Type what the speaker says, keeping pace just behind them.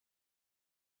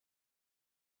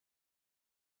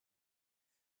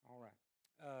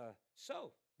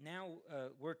So now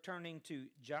we're turning to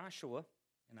Joshua,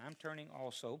 and I'm turning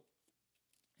also,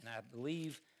 and I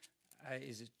believe,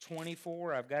 is it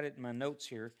 24? I've got it in my notes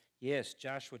here. Yes,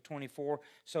 Joshua 24.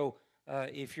 So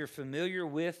if you're familiar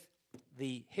with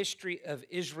the history of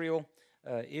Israel,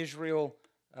 Israel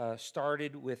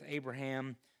started with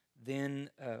Abraham, then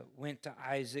went to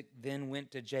Isaac, then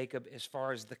went to Jacob as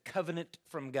far as the covenant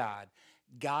from God.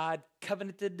 God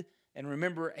covenanted. And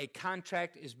remember, a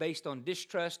contract is based on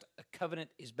distrust. A covenant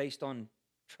is based on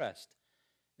trust.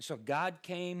 And so God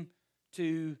came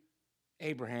to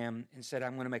Abraham and said,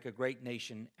 I'm going to make a great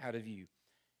nation out of you.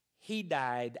 He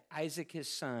died, Isaac his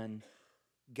son.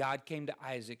 God came to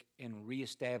Isaac and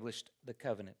reestablished the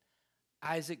covenant.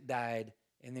 Isaac died,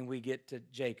 and then we get to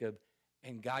Jacob,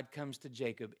 and God comes to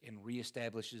Jacob and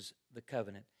reestablishes the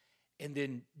covenant. And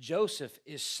then Joseph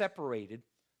is separated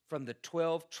from the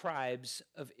 12 tribes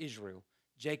of Israel.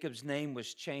 Jacob's name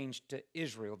was changed to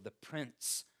Israel, the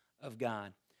Prince of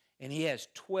God. And he has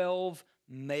 12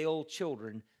 male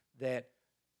children that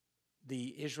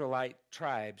the Israelite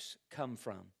tribes come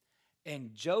from.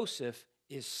 And Joseph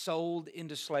is sold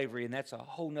into slavery, and that's a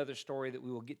whole nother story that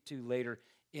we will get to later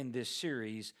in this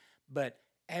series. But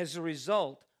as a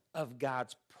result of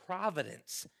God's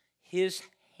providence, his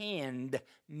hand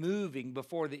moving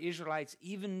before the Israelites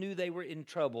even knew they were in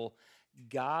trouble,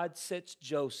 God sets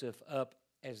Joseph up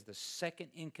as the second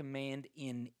in command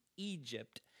in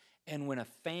Egypt. And when a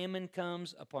famine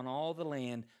comes upon all the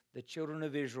land, the children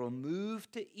of Israel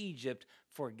move to Egypt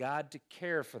for God to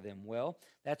care for them. Well,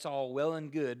 that's all well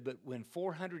and good, but when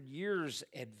 400 years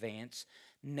advance,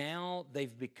 now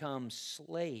they've become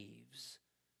slaves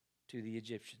to the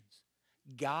Egyptians.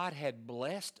 God had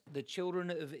blessed the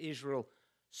children of Israel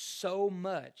so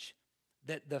much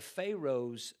that the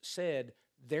pharaohs said,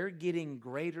 they're getting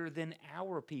greater than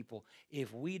our people.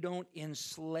 If we don't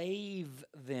enslave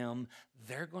them,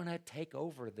 they're going to take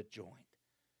over the joint.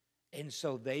 And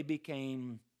so they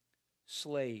became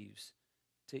slaves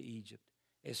to Egypt.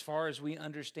 As far as we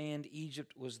understand,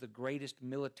 Egypt was the greatest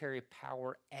military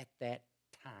power at that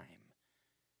time.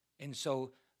 And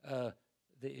so the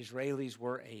Israelis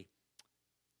were a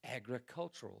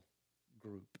agricultural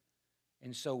group.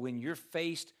 And so when you're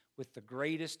faced with the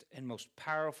greatest and most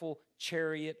powerful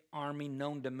chariot army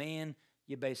known to man,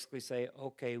 you basically say,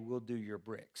 okay, we'll do your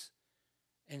bricks.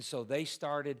 And so they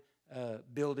started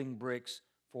building bricks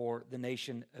for the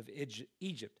nation of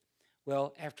Egypt.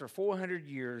 Well, after 400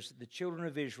 years, the children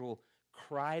of Israel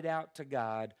cried out to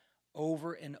God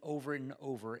over and over and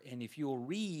over. And if you'll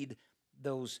read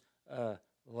those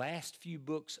last few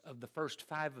books of the first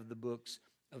 5 of the books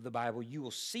of the Bible, you will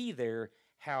see there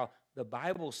how the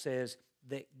Bible says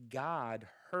that God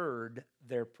heard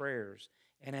their prayers.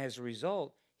 And as a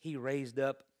result, he raised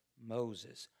up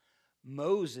Moses.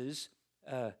 Moses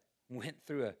went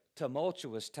through a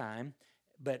tumultuous time,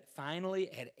 but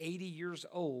finally at 80 years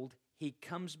old, he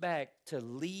comes back to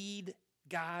lead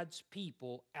God's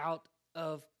people out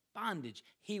of bondage.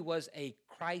 He was a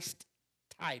Christ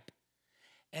type.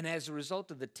 And as a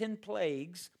result of the 10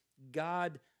 plagues,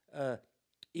 God,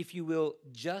 if you will,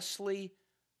 justly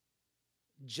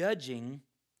judging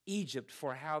Egypt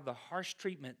for how the harsh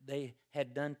treatment they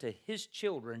had done to his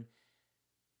children,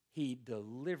 he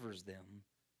delivers them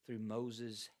through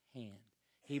Moses' hand.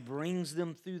 He brings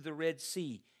them through the Red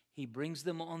Sea. He brings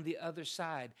them on the other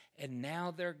side, and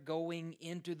now they're going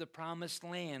into the promised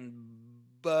land.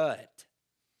 But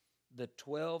the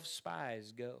 12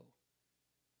 spies go,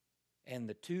 and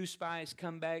the 2 spies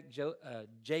come back,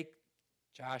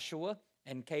 Joshua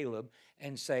and Caleb,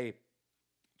 and say,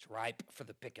 it's ripe for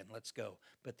the picking, let's go.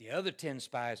 But the other 10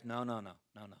 spies, no,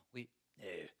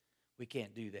 we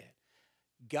can't do that.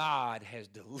 God has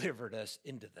delivered us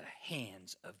into the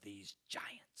hands of these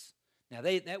giants. Now,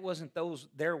 that wasn't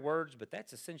their words, but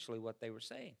that's essentially what they were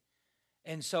saying.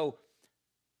 And so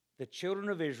the children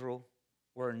of Israel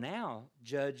were now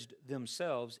judged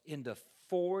themselves into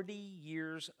 40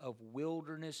 years of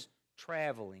wilderness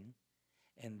traveling.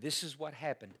 And this is what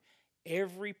happened.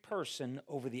 Every person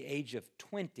over the age of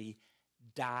 20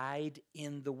 died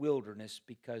in the wilderness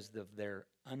because of their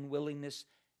unwillingness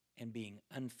and being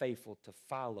unfaithful to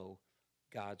follow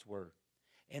God's word.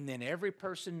 And then every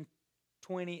person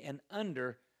 20 and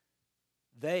under,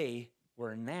 they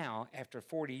were now, after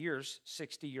 40 years,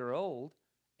 60-year-old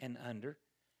and under.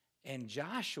 And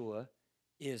Joshua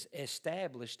is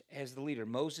established as the leader.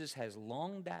 Moses has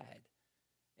long died.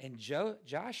 And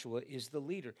Joshua is the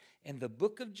leader. And the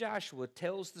book of Joshua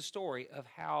tells the story of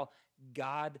how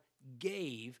God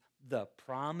gave the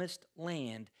promised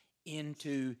land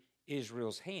into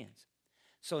Israel's hands.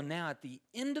 So now at the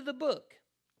end of the book,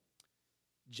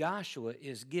 Joshua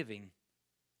is giving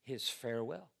his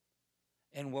farewell.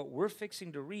 And what we're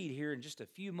fixing to read here in just a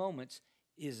few moments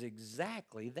is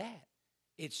exactly that.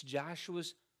 It's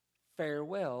Joshua's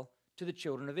farewell to the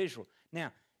children of Israel.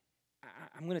 Now,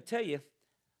 I'm going to tell you,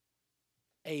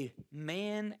 a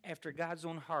man after God's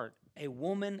own heart, a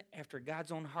woman after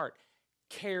God's own heart,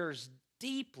 cares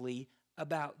deeply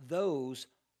about those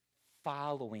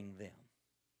following them.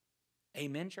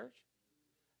 Amen, church?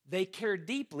 They care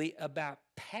deeply about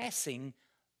passing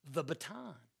the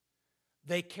baton.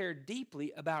 They care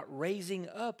deeply about raising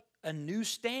up a new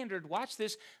standard, watch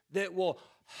this, that will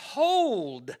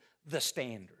hold the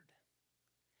standard.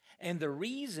 And the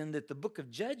reason that the book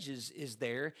of Judges is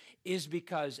there is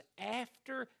because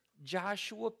after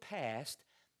Joshua passed,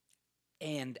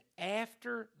 and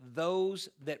after those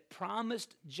that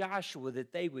promised Joshua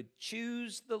that they would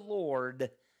choose the Lord,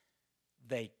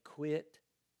 they quit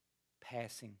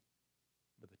passing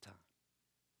the baton.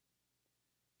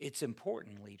 It's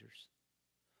important, leaders.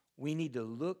 We need to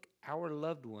look our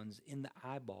loved ones in the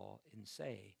eyeball and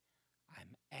say,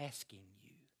 I'm asking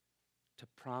you to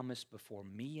promise before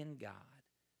me and God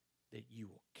that you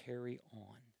will carry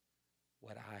on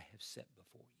what I have set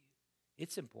before you.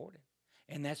 It's important.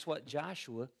 And that's what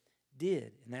Joshua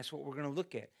did, and that's what we're going to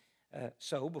look at.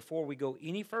 So before we go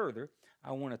any further,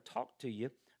 I want to talk to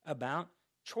you about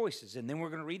choices, and then we're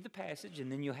going to read the passage,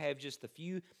 and then you'll have just a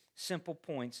few simple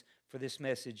points for this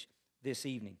message this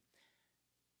evening.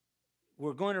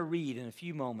 We're going to read in a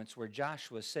few moments where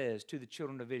Joshua says to the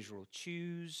children of Israel,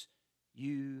 choose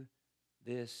you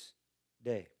this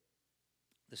day.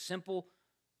 The simple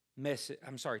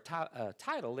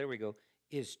title, there we go,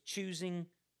 is Choosing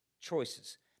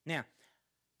Choices. Now,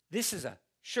 this is a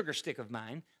sugar stick of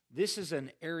mine. This is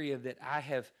an area that I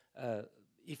have,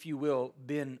 if you will,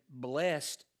 been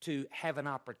blessed to have an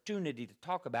opportunity to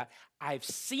talk about. I've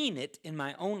seen it in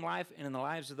my own life and in the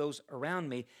lives of those around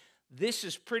me. This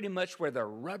is pretty much where the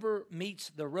rubber meets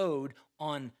the road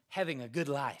on having a good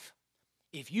life.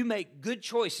 If you make good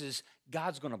choices,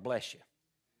 God's going to bless you.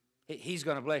 He's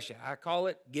going to bless you. I call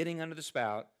it getting under the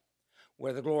spout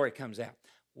where the glory comes out.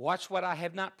 Watch what I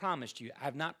have not promised you.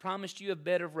 I've not promised you a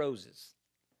bed of roses.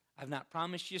 I've not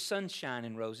promised you sunshine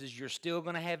and roses. You're still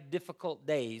going to have difficult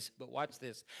days, but watch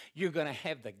this. You're going to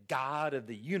have the God of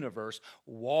the universe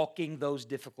walking those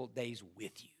difficult days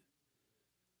with you.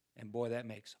 And boy, that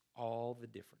makes all the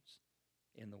difference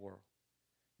in the world.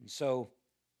 And so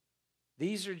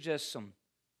these are just some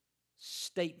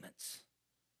statements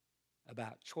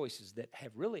about choices that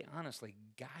have really honestly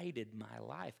guided my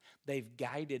life. They've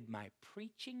guided my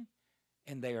preaching,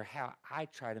 and they are how I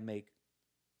try to make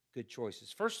good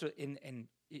choices. First, and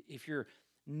if you're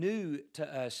new to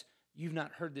us, you've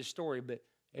not heard this story, but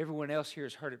everyone else here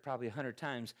has heard it probably 100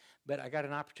 times. But I got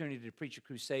an opportunity to preach a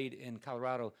crusade in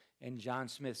Colorado, and John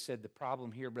Smith said, the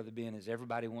problem here, Brother Ben, is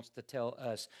everybody wants to tell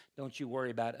us, don't you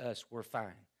worry about us, we're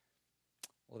fine.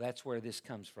 Well, that's where this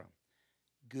comes from.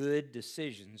 Good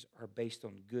decisions are based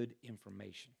on good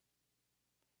information.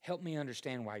 Help me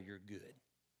understand why you're good.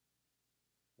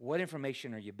 What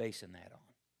information are you basing that on?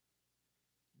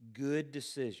 Good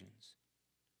decisions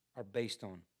are based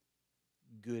on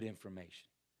good information.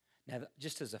 Now,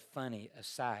 just as a funny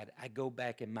aside, I go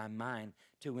back in my mind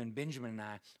to when Benjamin and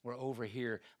I were over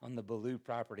here on the Ballou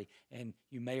property, and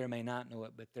you may or may not know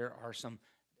it, but there are some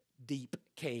deep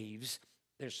caves.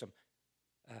 There's some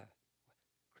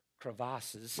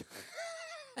crevasses.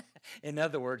 In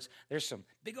other words, there's some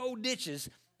big old ditches,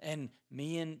 and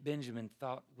me and Benjamin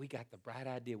thought we got the bright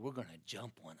idea. We're going to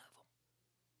jump one of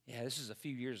them. Yeah, this is a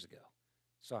few years ago,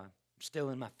 so I'm still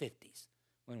in my 50s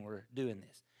when we're doing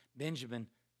this. Benjamin,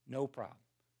 no problem,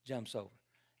 jumps over.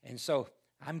 And so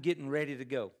I'm getting ready to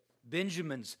go.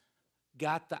 Benjamin's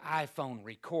got the iPhone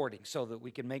recording so that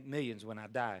we can make millions when I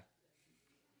die.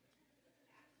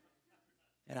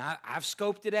 And I've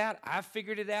scoped it out. I've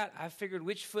figured it out. I've figured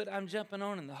which foot I'm jumping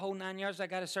on and the whole 9 yards. I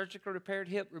got a surgical repaired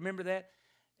hip. Remember that?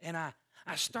 And I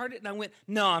started and I went,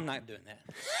 no, I'm not doing that.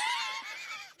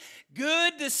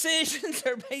 Good decisions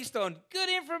are based on good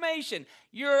information.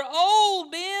 You're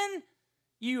old, Ben.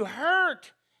 You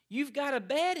hurt. You've got a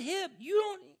bad hip. You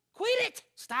don't quit it.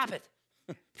 Stop it.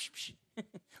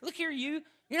 Look here, you're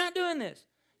not doing this.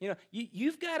 You know,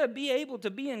 you've got to be able to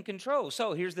be in control.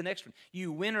 So here's the next one.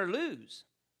 You win or lose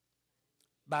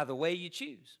by the way you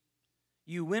choose.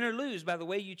 You win or lose by the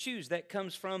way you choose. That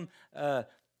comes from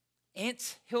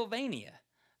Ants Hylvania,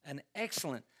 an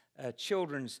excellent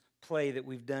children's play that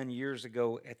we've done years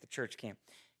ago at the church camp.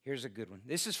 Here's a good one.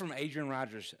 This is from Adrian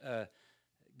Rogers.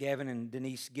 Gavin and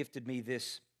Denise gifted me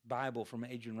this Bible from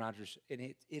Adrian Rogers,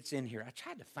 and it's in here. I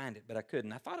tried to find it, but I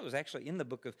couldn't. I thought it was actually in the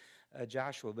book of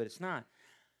Joshua, but it's not.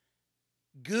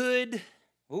 Good.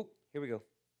 Oh, here we go.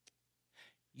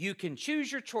 You can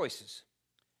choose your choices.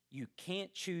 You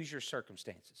can't choose your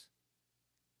circumstances.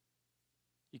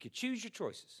 You can choose your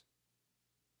choices.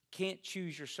 You can't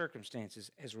choose your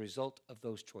circumstances as a result of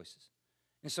those choices.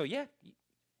 And so, yeah,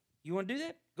 you want to do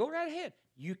that? Go right ahead.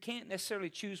 You can't necessarily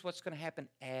choose what's going to happen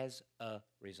as a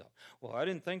result. Well, I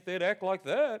didn't think they'd act like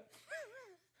that.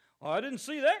 Well, I didn't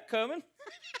see that coming.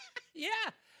 Yeah,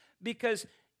 because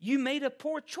you made a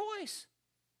poor choice.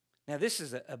 Now, this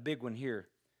is a big one here.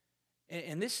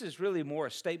 And this is really more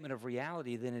a statement of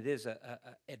reality than it is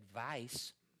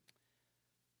advice.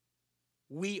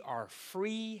 We are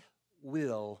free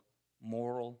will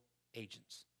moral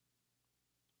agents.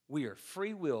 We are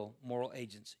free will moral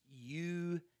agents.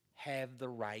 You have the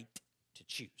right to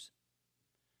choose.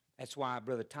 That's why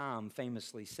Brother Tom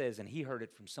famously says, and he heard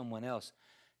it from someone else,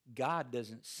 God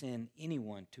doesn't send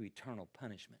anyone to eternal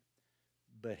punishment,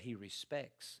 but he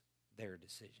respects their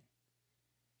decision.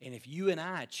 And if you and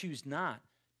I choose not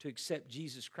to accept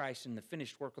Jesus Christ and the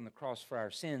finished work on the cross for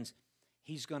our sins,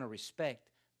 he's going to respect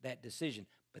that decision.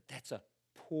 But that's a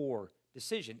poor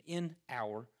decision in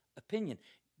our opinion.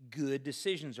 Good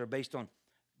decisions are based on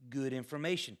good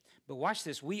information. But watch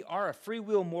this. We are a free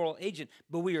will moral agent,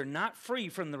 but we are not free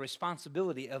from the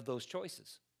responsibility of those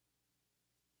choices.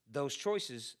 Those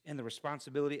choices and the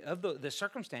responsibility of the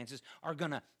circumstances are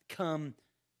going to come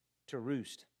to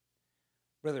roost.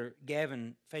 Brother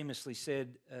Gavin famously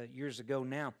said years ago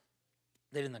now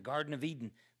that in the Garden of Eden,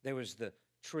 there was the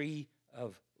tree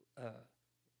of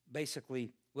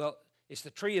it's the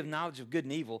tree of knowledge of good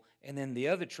and evil, and then the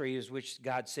other tree is which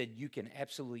God said you can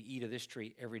absolutely eat of this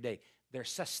tree every day. Their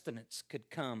sustenance could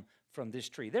come from this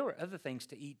tree. There were other things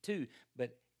to eat too,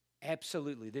 but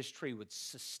absolutely this tree would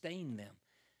sustain them.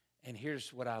 And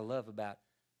here's what I love about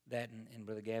that, and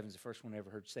Brother Gavin's the first one I ever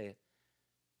heard say it.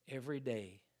 Every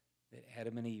day that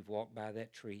Adam and Eve walked by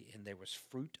that tree and there was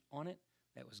fruit on it,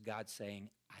 that was God saying,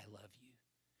 I love you.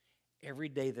 Every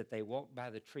day that they walked by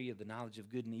the tree of the knowledge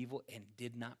of good and evil and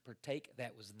did not partake,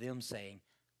 that was them saying,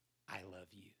 I love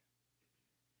you.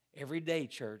 Every day,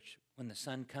 church, when the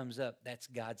sun comes up, that's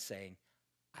God saying,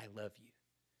 I love you.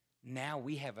 Now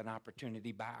we have an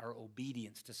opportunity by our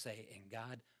obedience to say, and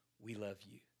God, we love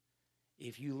you.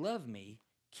 If you love me,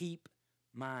 keep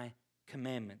my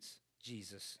commandments,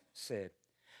 Jesus said.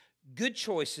 Good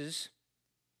choices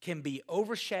can be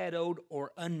overshadowed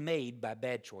or unmade by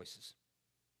bad choices.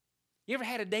 You ever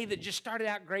had a day that just started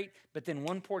out great, but then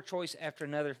one poor choice after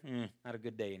another? Not a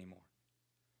good day anymore.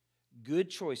 Good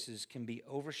choices can be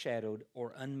overshadowed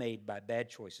or unmade by bad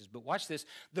choices. But watch this,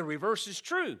 the reverse is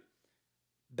true.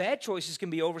 Bad choices can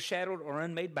be overshadowed or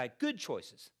unmade by good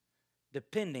choices,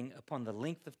 depending upon the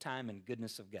length of time and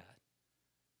goodness of God.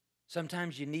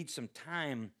 Sometimes you need some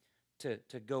time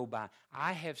to go by.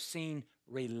 I have seen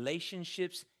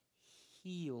relationships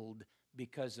healed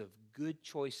because of good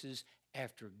choices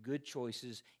after good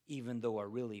choices, even though a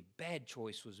really bad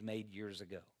choice was made years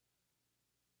ago.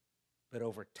 But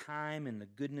over time and the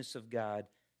goodness of God,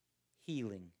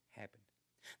 healing happened.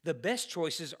 The best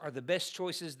choices are the best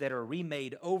choices that are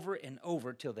remade over and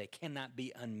over till they cannot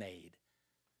be unmade.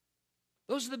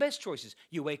 Those are the best choices.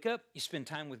 You wake up, you spend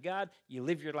time with God, you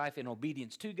live your life in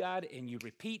obedience to God, and you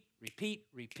repeat,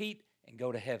 and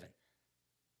go to heaven.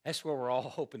 That's where we're all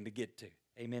hoping to get to.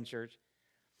 Amen, church?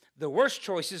 The worst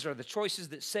choices are the choices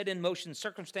that set in motion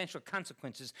circumstantial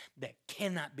consequences that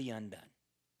cannot be undone.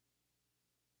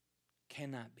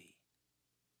 Cannot be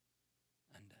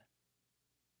undone.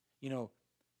 You know,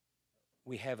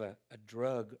 we have a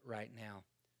drug right now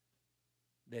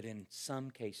that in some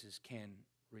cases can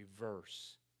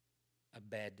reverse a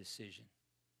bad decision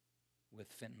with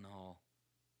fentanyl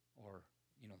or,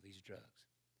 these drugs.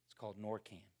 It's called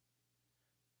Narcan.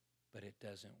 But it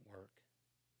doesn't work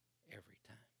every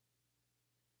time.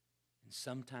 And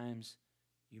sometimes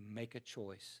you make a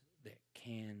choice that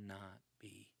cannot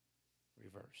be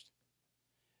reversed.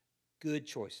 Good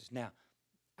choices. Now,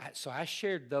 I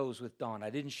shared those with Dawn. I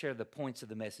didn't share the points of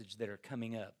the message that are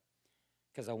coming up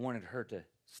because I wanted her to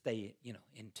stay,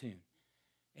 in tune.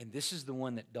 And this is the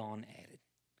one that Dawn added.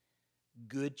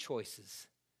 Good choices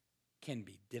can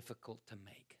be difficult to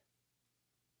make.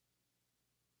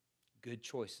 Good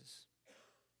choices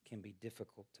can be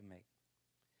difficult to make.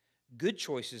 Good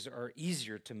choices are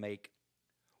easier to make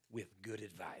with good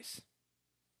advice.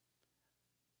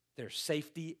 There's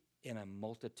safety in a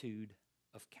multitude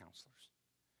of counselors.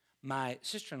 My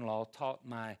sister-in-law taught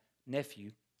my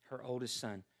nephew, her oldest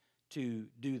son, to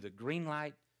do the green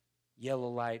light, yellow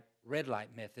light, red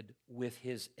light method with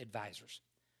his advisors.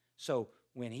 So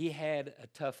when he had a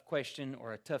tough question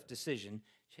or a tough decision,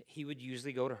 he would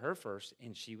usually go to her first,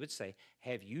 and she would say,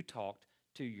 have you talked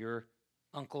to your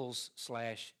uncles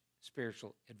 /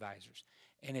 spiritual advisors?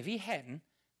 And if he hadn't,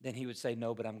 then he would say,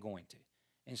 no, but I'm going to.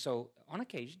 And so on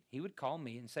occasion, he would call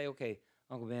me and say, okay,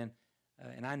 Uncle Ben,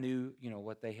 and I knew,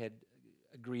 what they had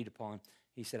agreed upon.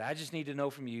 He said, I just need to know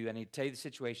from you. I need to tell you the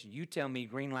situation. You tell me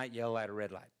green light, yellow light, or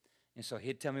red light. And so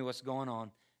he'd tell me what's going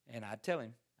on, and I'd tell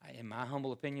him, in my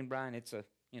humble opinion, Brian, it's a,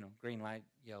 green light,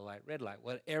 yellow light, red light,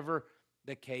 whatever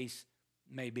the case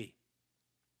may be.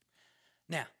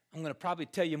 Now, I'm going to probably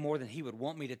tell you more than he would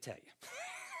want me to tell you,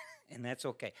 and that's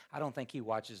okay. I don't think he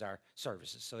watches our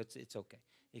services, so it's okay.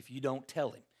 If you don't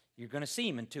tell him, you're going to see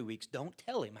him in 2 weeks. Don't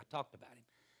tell him I talked about him.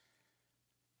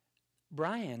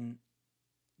 Brian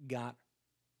got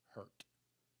hurt.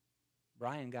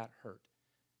 Brian got hurt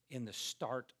in the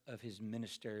start of his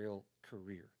ministerial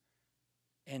career.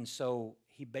 And so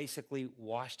he basically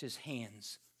washed his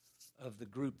hands of the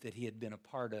group that he had been a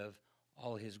part of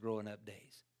all his growing up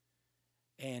days.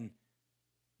 And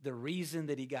the reason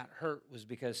that he got hurt was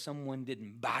because someone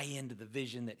didn't buy into the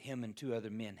vision that him and 2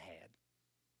 other men had.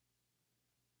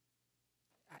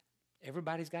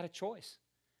 Everybody's got a choice.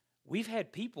 We've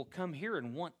had people come here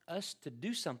and want us to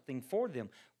do something for them.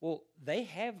 Well, they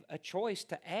have a choice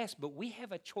to ask, but we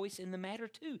have a choice in the matter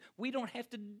too. We don't have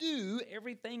to do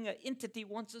everything an entity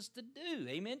wants us to do.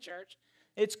 Amen, church?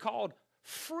 It's called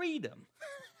freedom.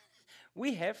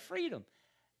 We have freedom.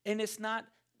 And it's not,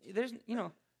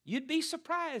 you'd be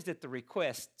surprised at the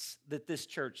requests that this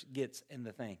church gets in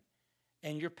the thing.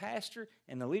 And your pastor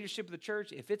and the leadership of the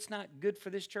church, if it's not good for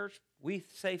this church, we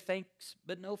say thanks,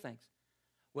 but no thanks.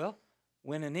 Well,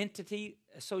 when an entity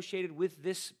associated with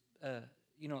this,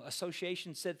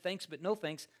 association said thanks, but no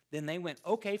thanks, then they went,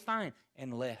 okay, fine,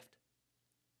 and left.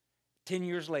 10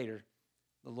 years later,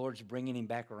 the Lord's bringing him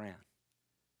back around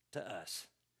to us,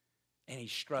 and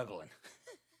he's struggling.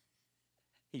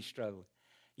 He's struggling.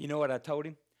 You know what I told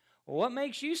him? Well, what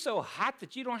makes you so hot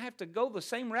that you don't have to go the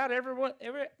same route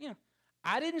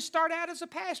I didn't start out as a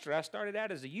pastor. I started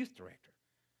out as a youth director,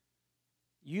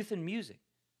 youth and music.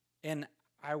 And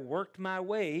I worked my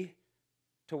way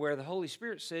to where the Holy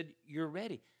Spirit said, you're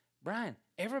ready. Brian,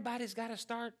 everybody's got to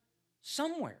start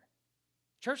somewhere.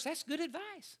 Church, that's good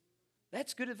advice.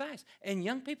 That's good advice. And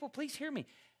young people, please hear me.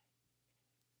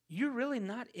 You're really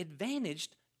not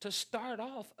advantaged to start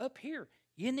off up here.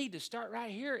 You need to start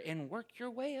right here and work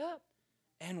your way up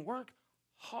and work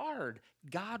hard.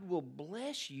 God will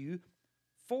bless you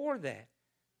for that.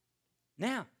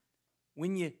 Now,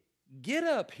 when you get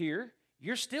up here,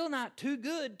 you're still not too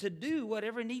good to do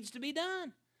whatever needs to be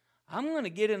done. I'm going to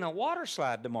get in a water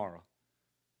slide tomorrow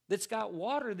that's got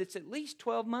water that's at least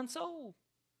 12 months old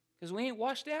because we ain't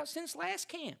washed it out since last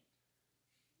camp.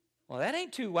 Well, that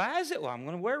ain't too wise. Well, I'm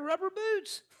going to wear rubber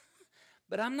boots.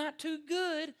 But I'm not too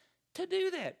good to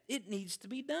do that. It needs to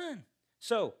be done.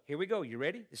 So here we go. You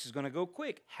ready? This is going to go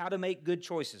quick. How to make good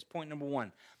choices. Point number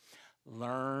 1.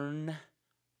 Learn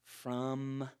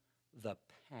from the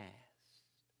past.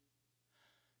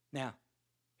 Now,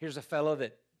 here's a fellow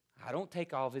that I don't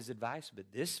take all of his advice, but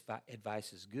this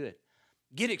advice is good.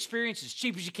 Get experience as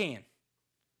cheap as you can.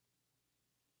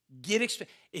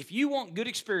 If you want good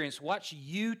experience, watch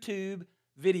YouTube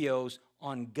videos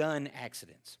on gun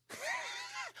accidents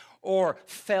or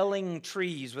felling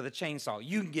trees with a chainsaw.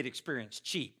 You can get experience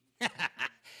cheap,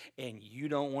 and you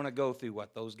don't want to go through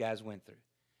what those guys went through.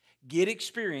 Get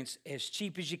experience as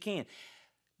cheap as you can.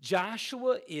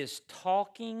 Joshua is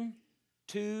talking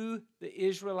to the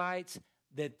Israelites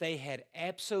that they had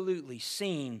absolutely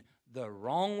seen the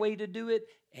wrong way to do it,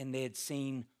 and they had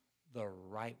seen the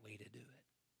right way to do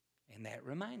it. And that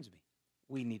reminds me,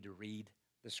 we need to read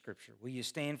the Scripture. Will you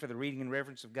stand for the reading and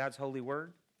reverence of God's holy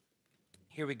word?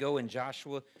 Here we go in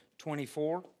Joshua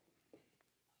 24.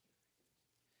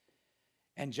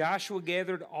 And Joshua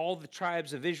gathered all the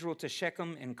tribes of Israel to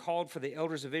Shechem and called for the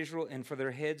elders of Israel and for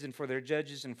their heads and for their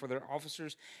judges and for their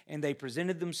officers, and they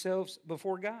presented themselves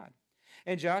before God.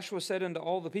 And Joshua said unto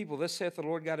all the people, Thus saith the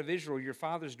Lord God of Israel, Your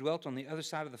fathers dwelt on the other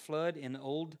side of the flood in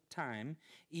old time,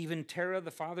 even Terah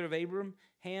the father of Abraham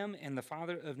and the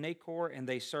father of Nachor, and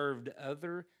they served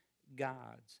other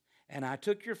gods. And I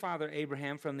took your father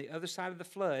Abraham from the other side of the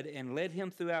flood and led him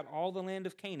throughout all the land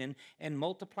of Canaan and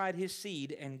multiplied his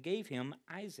seed and gave him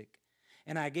Isaac.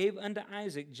 And I gave unto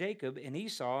Isaac Jacob and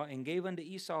Esau and gave unto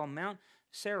Esau Mount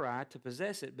Seir to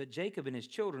possess it. But Jacob and his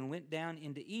children went down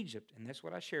into Egypt. And that's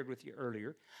what I shared with you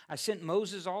earlier. I sent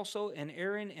Moses also and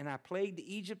Aaron, and I plagued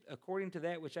Egypt according to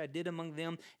that which I did among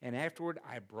them. And afterward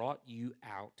I brought you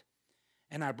out.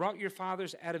 And I brought your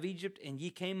fathers out of Egypt, and ye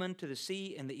came unto the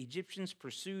sea, and the Egyptians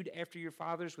pursued after your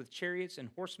fathers with chariots and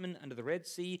horsemen unto the Red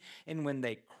Sea. And when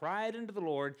they cried unto the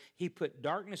Lord, he put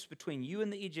darkness between you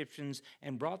and the Egyptians,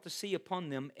 and brought the sea upon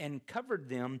them, and covered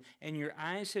them. And your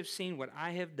eyes have seen what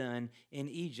I have done in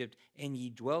Egypt, and ye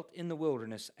dwelt in the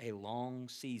wilderness a long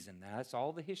season. Now, that's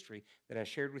all the history that I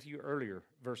shared with you earlier,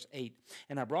 verse 8.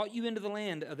 And I brought you into the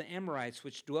land of the Amorites,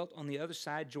 which dwelt on the other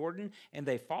side Jordan, and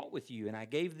they fought with you, and I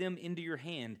gave them into your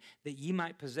hand, that ye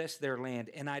might possess their land,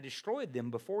 and I destroyed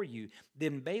them before you.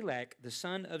 Then Balak, the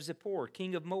son of Zippor,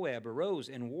 king of Moab, arose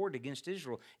and warred against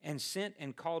Israel, and sent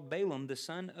and called Balaam, the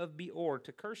son of Beor,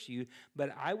 to curse you.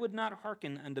 But I would not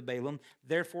hearken unto Balaam,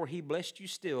 therefore he blessed you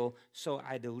still, so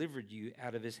I delivered you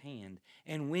out of his hand.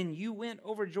 And when you went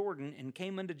over Jordan and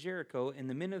came unto Jericho, and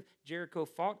the men of Jericho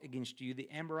fought against you, the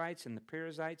Amorites and the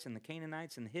Perizzites and the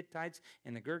Canaanites and the Hittites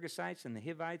and the Girgashites and the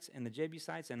Hivites and the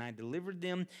Jebusites, and I delivered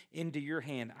them into your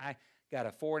hand. I got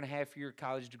a 4.5-year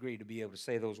college degree to be able to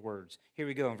say those words. Here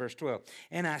we go in verse 12.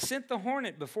 And I sent the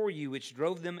hornet before you, which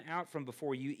drove them out from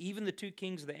before you, even the 2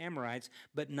 kings of the Amorites,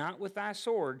 but not with thy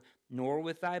sword, nor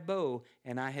with thy bow.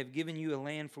 And I have given you a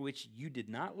land for which you did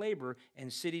not labor,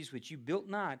 and cities which you built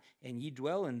not, and ye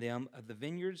dwell in them. Of the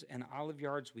vineyards and olive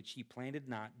yards which ye planted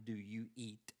not, do you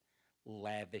eat.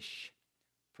 Lavish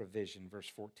provision. Verse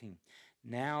 14.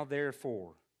 Now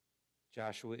therefore,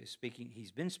 Joshua is speaking.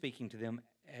 He's been speaking to them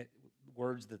at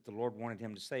words that the Lord wanted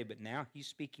him to say, but now he's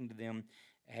speaking to them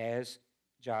as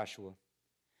Joshua.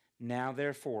 Now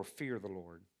therefore, fear the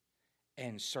Lord,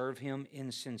 and serve him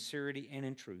in sincerity and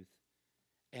in truth,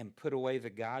 and put away the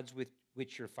gods with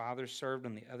which your fathers served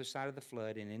on the other side of the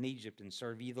flood and in Egypt, and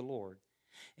serve ye the Lord.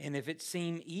 And if it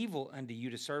seem evil unto you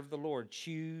to serve the Lord,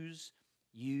 choose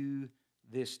you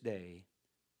this day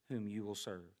whom you will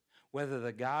serve, whether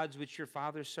the gods which your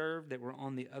fathers served that were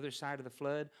on the other side of the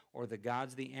flood, or the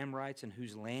gods of the Amorites in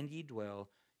whose land ye dwell.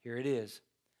 Here it is.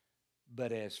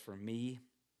 But as for me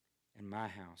and my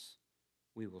house,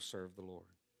 we will serve the Lord.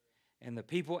 And the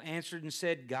people answered and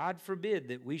said, God forbid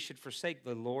that we should forsake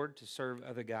the Lord to serve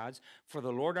other gods. For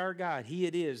the Lord our God, he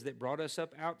it is that brought us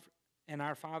up out and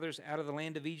our fathers out of the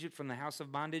land of Egypt from the house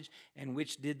of bondage, and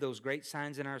which did those great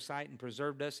signs in our sight, and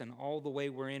preserved us in all the way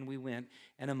wherein we went,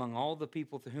 and among all the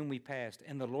people through whom we passed.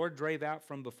 And the Lord drave out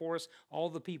from before us all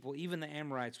the people, even the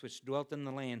Amorites which dwelt in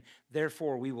the land.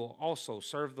 Therefore we will also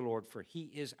serve the Lord, for he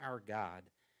is our God.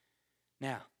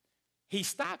 Now, he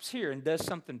stops here and does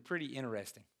something pretty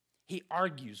interesting. He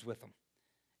argues with them.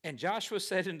 And Joshua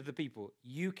said unto the people,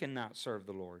 you cannot serve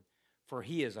the Lord, for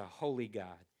he is a holy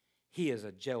God. He is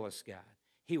a jealous God.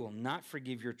 He will not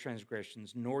forgive your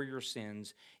transgressions nor your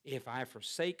sins. If you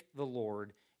forsake the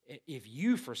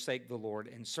Lord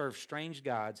and serve strange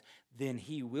gods, then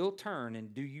he will turn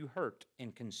and do you hurt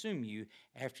and consume you.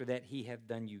 After that he hath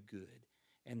done you good.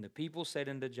 And the people said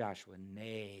unto Joshua,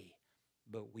 nay,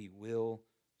 but we will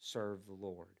serve the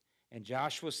Lord. And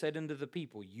Joshua said unto the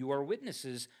people, you are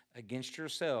witnesses against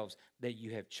yourselves that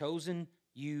you have chosen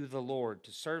you the Lord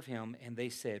to serve him. And they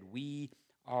said, we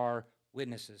are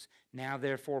witnesses. Now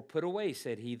therefore put away,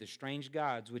 said he, the strange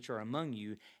gods which are among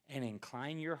you, and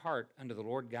incline your heart unto the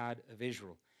Lord God of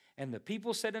Israel. And the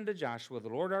people said unto Joshua, the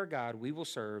Lord our God we will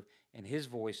serve, and his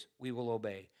voice we will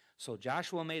obey. So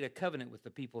Joshua made a covenant with the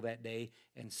people that day,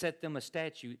 and set them a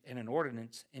statute and an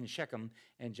ordinance in Shechem.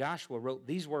 And Joshua wrote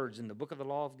these words in the book of the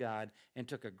law of God, and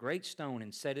took a great stone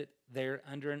and set it there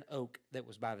under an oak that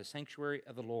was by the sanctuary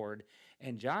of the Lord.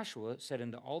 And Joshua said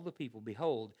unto all the people,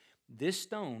 behold, this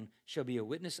stone shall be a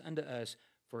witness unto us,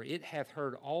 for it hath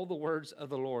heard all the words of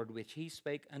the Lord which he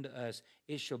spake unto us.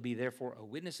 It shall be therefore a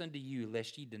witness unto you,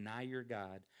 lest ye deny your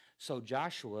God. So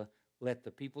Joshua let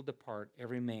the people depart,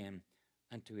 every man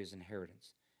unto his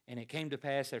inheritance. And it came to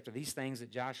pass after these things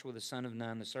that Joshua the son of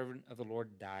Nun, the servant of the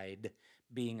Lord, died,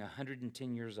 being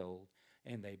 110 years old.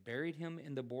 And they buried him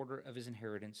in the border of his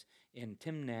inheritance in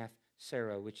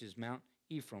Timnath-Serah, which is Mount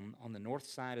Ephraim, on the north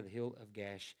side of the hill of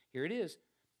Gash. Here it is.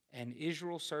 And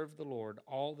Israel served the Lord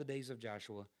all the days of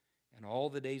Joshua, and all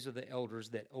the days of the elders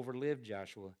that overlived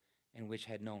Joshua, and which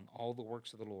had known all the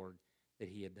works of the Lord that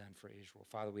he had done for Israel.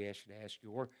 Father, we ask you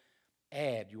to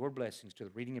add your blessings to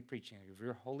the reading and preaching of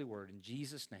your holy word. In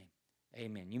Jesus' name,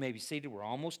 amen. You may be seated. We're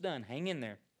almost done. Hang in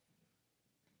there.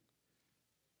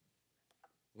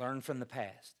 Learn from the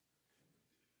past.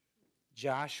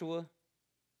 Joshua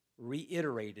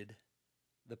reiterated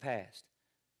the past.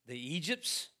 The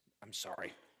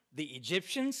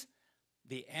Egyptians,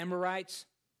 the Amorites,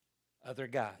 other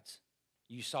gods.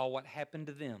 You saw what happened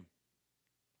to them.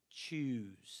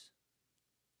 Choose.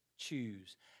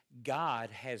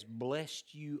 God has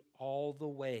blessed you all the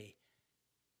way.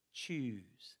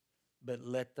 Choose. but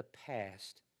let the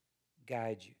past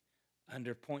guide you.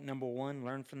 Under point number 1,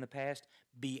 learn from the past.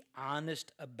 Be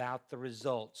honest about the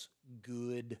results,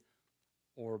 good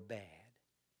or bad.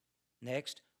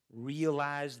 Next,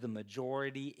 realize the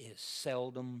majority is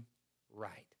seldom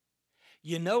right.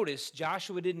 You notice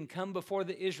Joshua didn't come before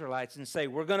the Israelites and say,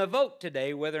 we're going to vote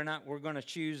today whether or not we're going to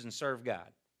choose and serve God.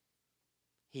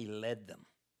 He led them.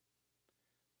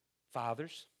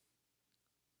 Fathers,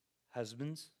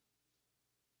 husbands,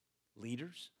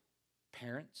 leaders,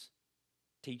 parents,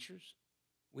 teachers,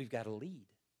 we've got to lead.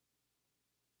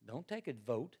 Don't take a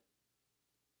vote.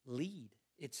 Lead.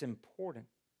 It's important.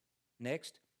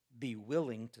 Next, be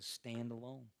willing to stand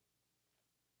alone.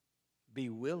 Be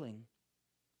willing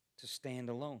to stand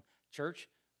alone. Church,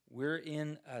 we're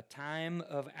in a time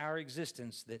of our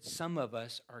existence that some of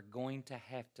us are going to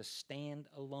have to stand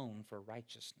alone for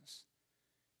righteousness.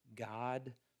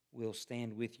 God will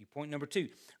stand with you. Point number 2,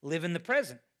 live in the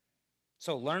present.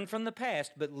 So learn from the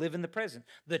past, but live in the present.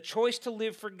 The choice to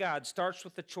live for God starts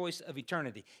with the choice of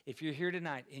eternity. If you're here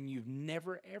tonight and you've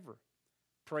never, ever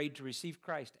prayed to receive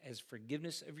Christ as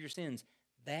forgiveness of your sins,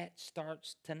 that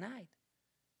starts tonight.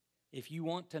 If you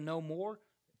want to know more,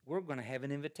 we're going to have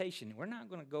an invitation. We're not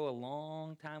going to go a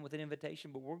long time with an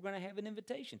invitation, but we're going to have an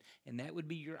invitation, and that would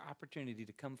be your opportunity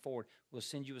to come forward. We'll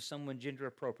send you with someone gender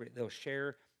appropriate. They'll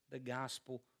share the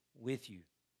gospel with you.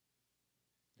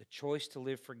 The choice to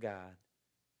live for God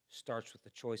starts with the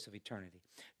choice of eternity.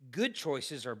 Good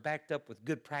choices are backed up with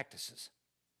good practices.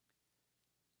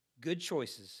 Good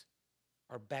choices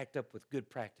are backed up with good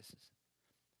practices.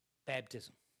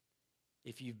 Baptism.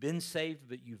 If you've been saved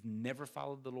but you've never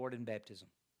followed the Lord in baptism,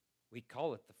 we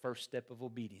call it the first step of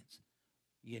obedience.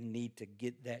 You need to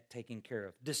get that taken care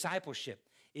of. Discipleship.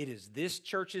 It is this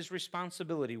church's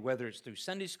responsibility, whether it's through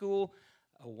Sunday school,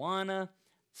 Awana,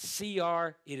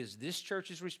 CR, it is this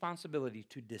church's responsibility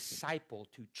to disciple,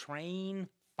 to train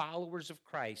followers of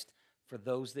Christ for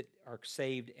those that are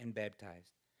saved and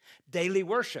baptized. Daily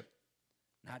worship,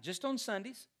 not just on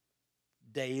Sundays,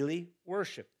 daily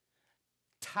worship.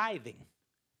 Tithing,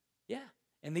 yeah.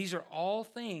 And these are all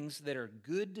things that are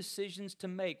good decisions to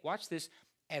make. Watch this,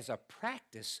 as a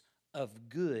practice of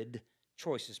good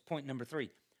choices. Point number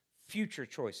 3, future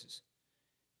choices.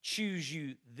 Choose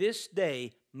you this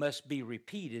day must be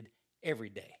repeated every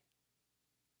day.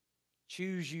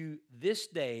 Choose you this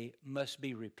day must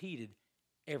be repeated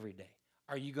every day.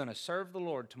 Are you going to serve the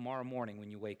Lord tomorrow morning when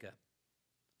you wake up?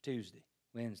 Tuesday,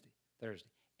 Wednesday, Thursday.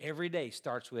 Every day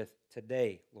starts with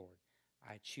today, Lord,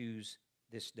 I choose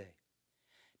this day.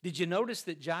 Did you notice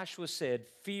that Joshua said,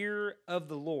 fear of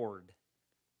the Lord?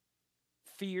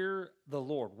 Fear the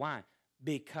Lord. Why?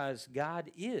 Because God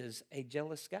is a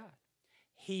jealous God.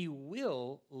 He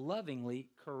will lovingly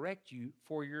correct you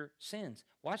for your sins.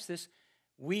 Watch this.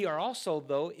 We are also,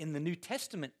 though, in the New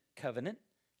Testament covenant.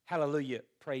 Hallelujah,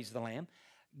 praise the Lamb.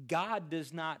 God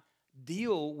does not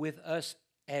deal with us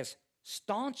as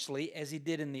staunchly as he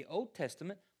did in the Old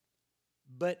Testament,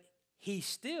 but he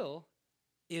still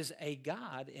is a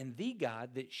God and the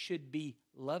God that should be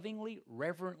lovingly,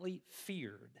 reverently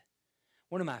feared.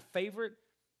 One of my favorite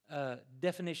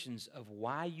definitions of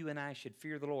why you and I should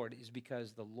fear the Lord is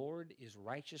because the Lord is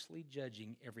righteously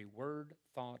judging every word,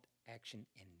 thought, action,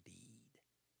 and deed.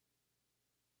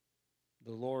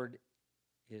 The Lord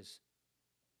is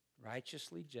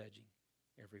righteously judging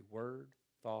every word,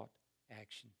 thought,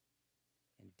 action,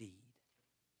 and deed.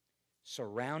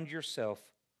 Surround yourself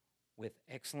with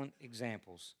excellent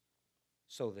examples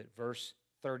so that verse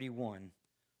 31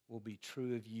 will be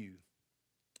true of you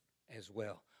as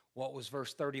well. What was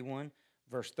verse 31?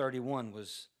 Verse 31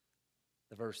 was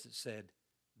the verse that said,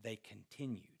 they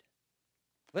continued.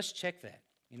 Let's check that.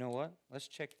 You know what? Let's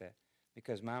check that.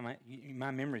 Because my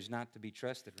memory is not to be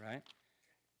trusted, right?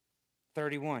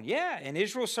 31. Yeah, and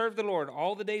Israel served the Lord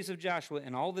all the days of Joshua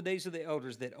and all the days of the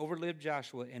elders that overlived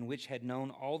Joshua and which had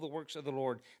known all the works of the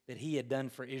Lord that he had done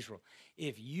for Israel.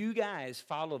 If you guys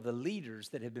follow the leaders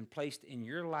that have been placed in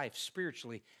your life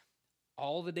spiritually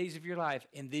all the days of your life,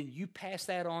 and then you pass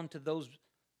that on to those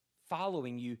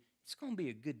following you, it's going to be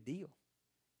a good deal.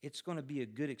 It's going to be a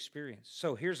good experience.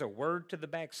 So here's a word to the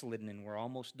backslidden, and we're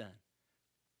almost done.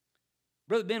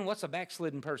 Brother Ben, what's a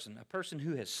backslidden person? A person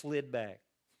who has slid back.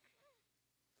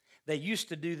 They used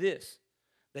to do this.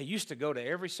 They used to go to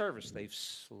every service. They've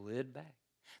slid back.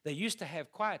 They used to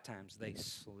have quiet times. They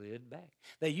slid back.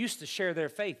 They used to share their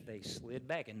faith. They slid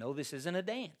back. And no, this isn't a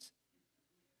dance.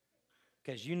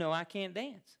 Because you know I can't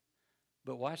dance.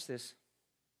 But watch this.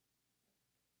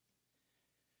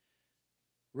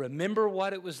 Remember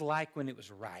what it was like when it was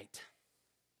right.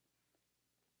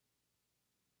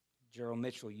 Gerald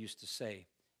Mitchell used to say,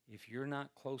 if you're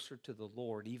not closer to the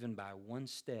Lord, even by one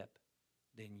step,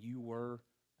 than you were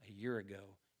a year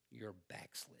ago, you're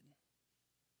backslidden.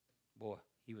 Boy,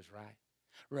 he was right.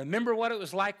 Remember what it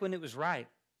was like when it was right.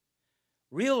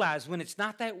 Realize when it's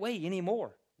not that way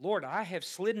anymore. Lord, I have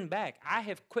slidden back. I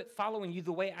have quit following you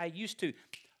the way I used to.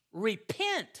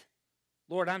 Repent.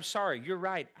 Lord, I'm sorry. You're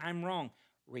right. I'm wrong.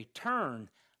 Return.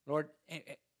 Lord,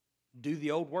 do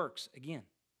the old works again.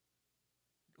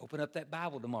 Open up that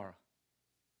Bible tomorrow.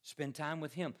 Spend time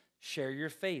with him. Share your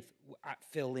faith.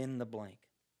 Fill in the blank.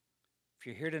 If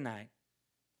you're here tonight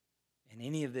and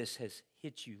any of this has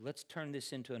hit you, let's turn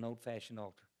this into an old-fashioned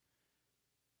altar.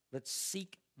 Let's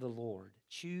seek the Lord.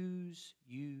 Choose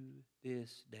you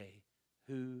this day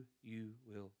who you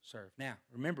will serve. Now,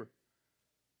 remember,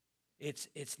 it's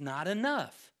not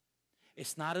enough.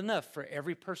 It's not enough for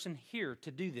every person here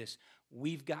to do this.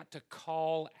 We've got to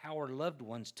call our loved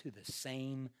ones to the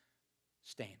same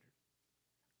standard.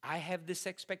 I have this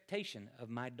expectation of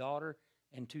my daughter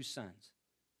and 2 sons.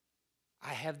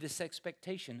 I have this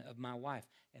expectation of my wife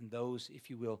and those, if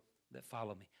you will, that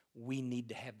follow me. We need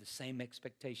to have the same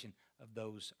expectation of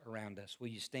those around us. Will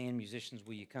you stand, musicians?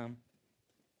 Will you come?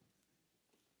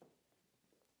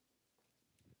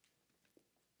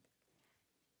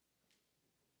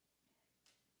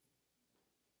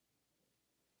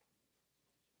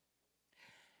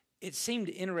 It seemed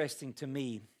interesting to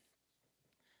me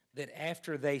that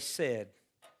after they said,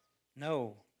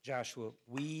 no, Joshua,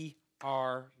 we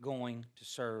are going to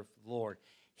serve the Lord,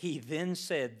 he then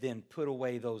said, then put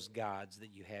away those gods that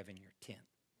you have in your tent.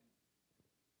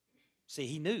 See,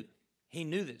 he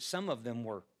knew that some of them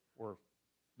were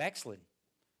backslidden.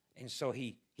 And so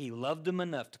he loved them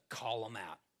enough to call them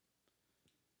out.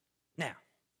 Now,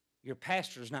 your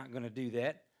pastor's not going to do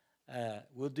that.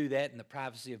 We'll do that in the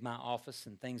privacy of my office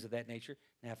and things of that nature.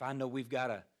 Now, if I know we've got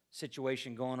a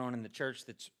situation going on in the church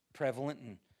that's prevalent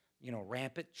and,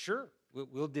 rampant, sure,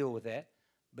 we'll deal with that.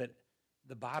 But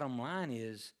the bottom line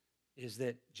is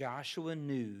that Joshua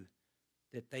knew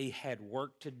that they had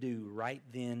work to do right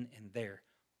then and there.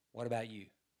 What about you?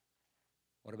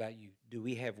 What about you? Do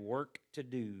we have work to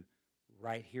do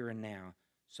right here and now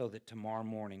so that tomorrow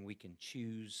morning we can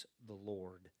choose the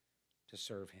Lord to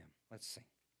serve him? Let's sing.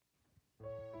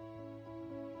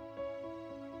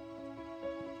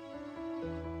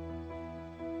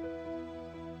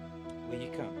 Will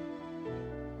you come?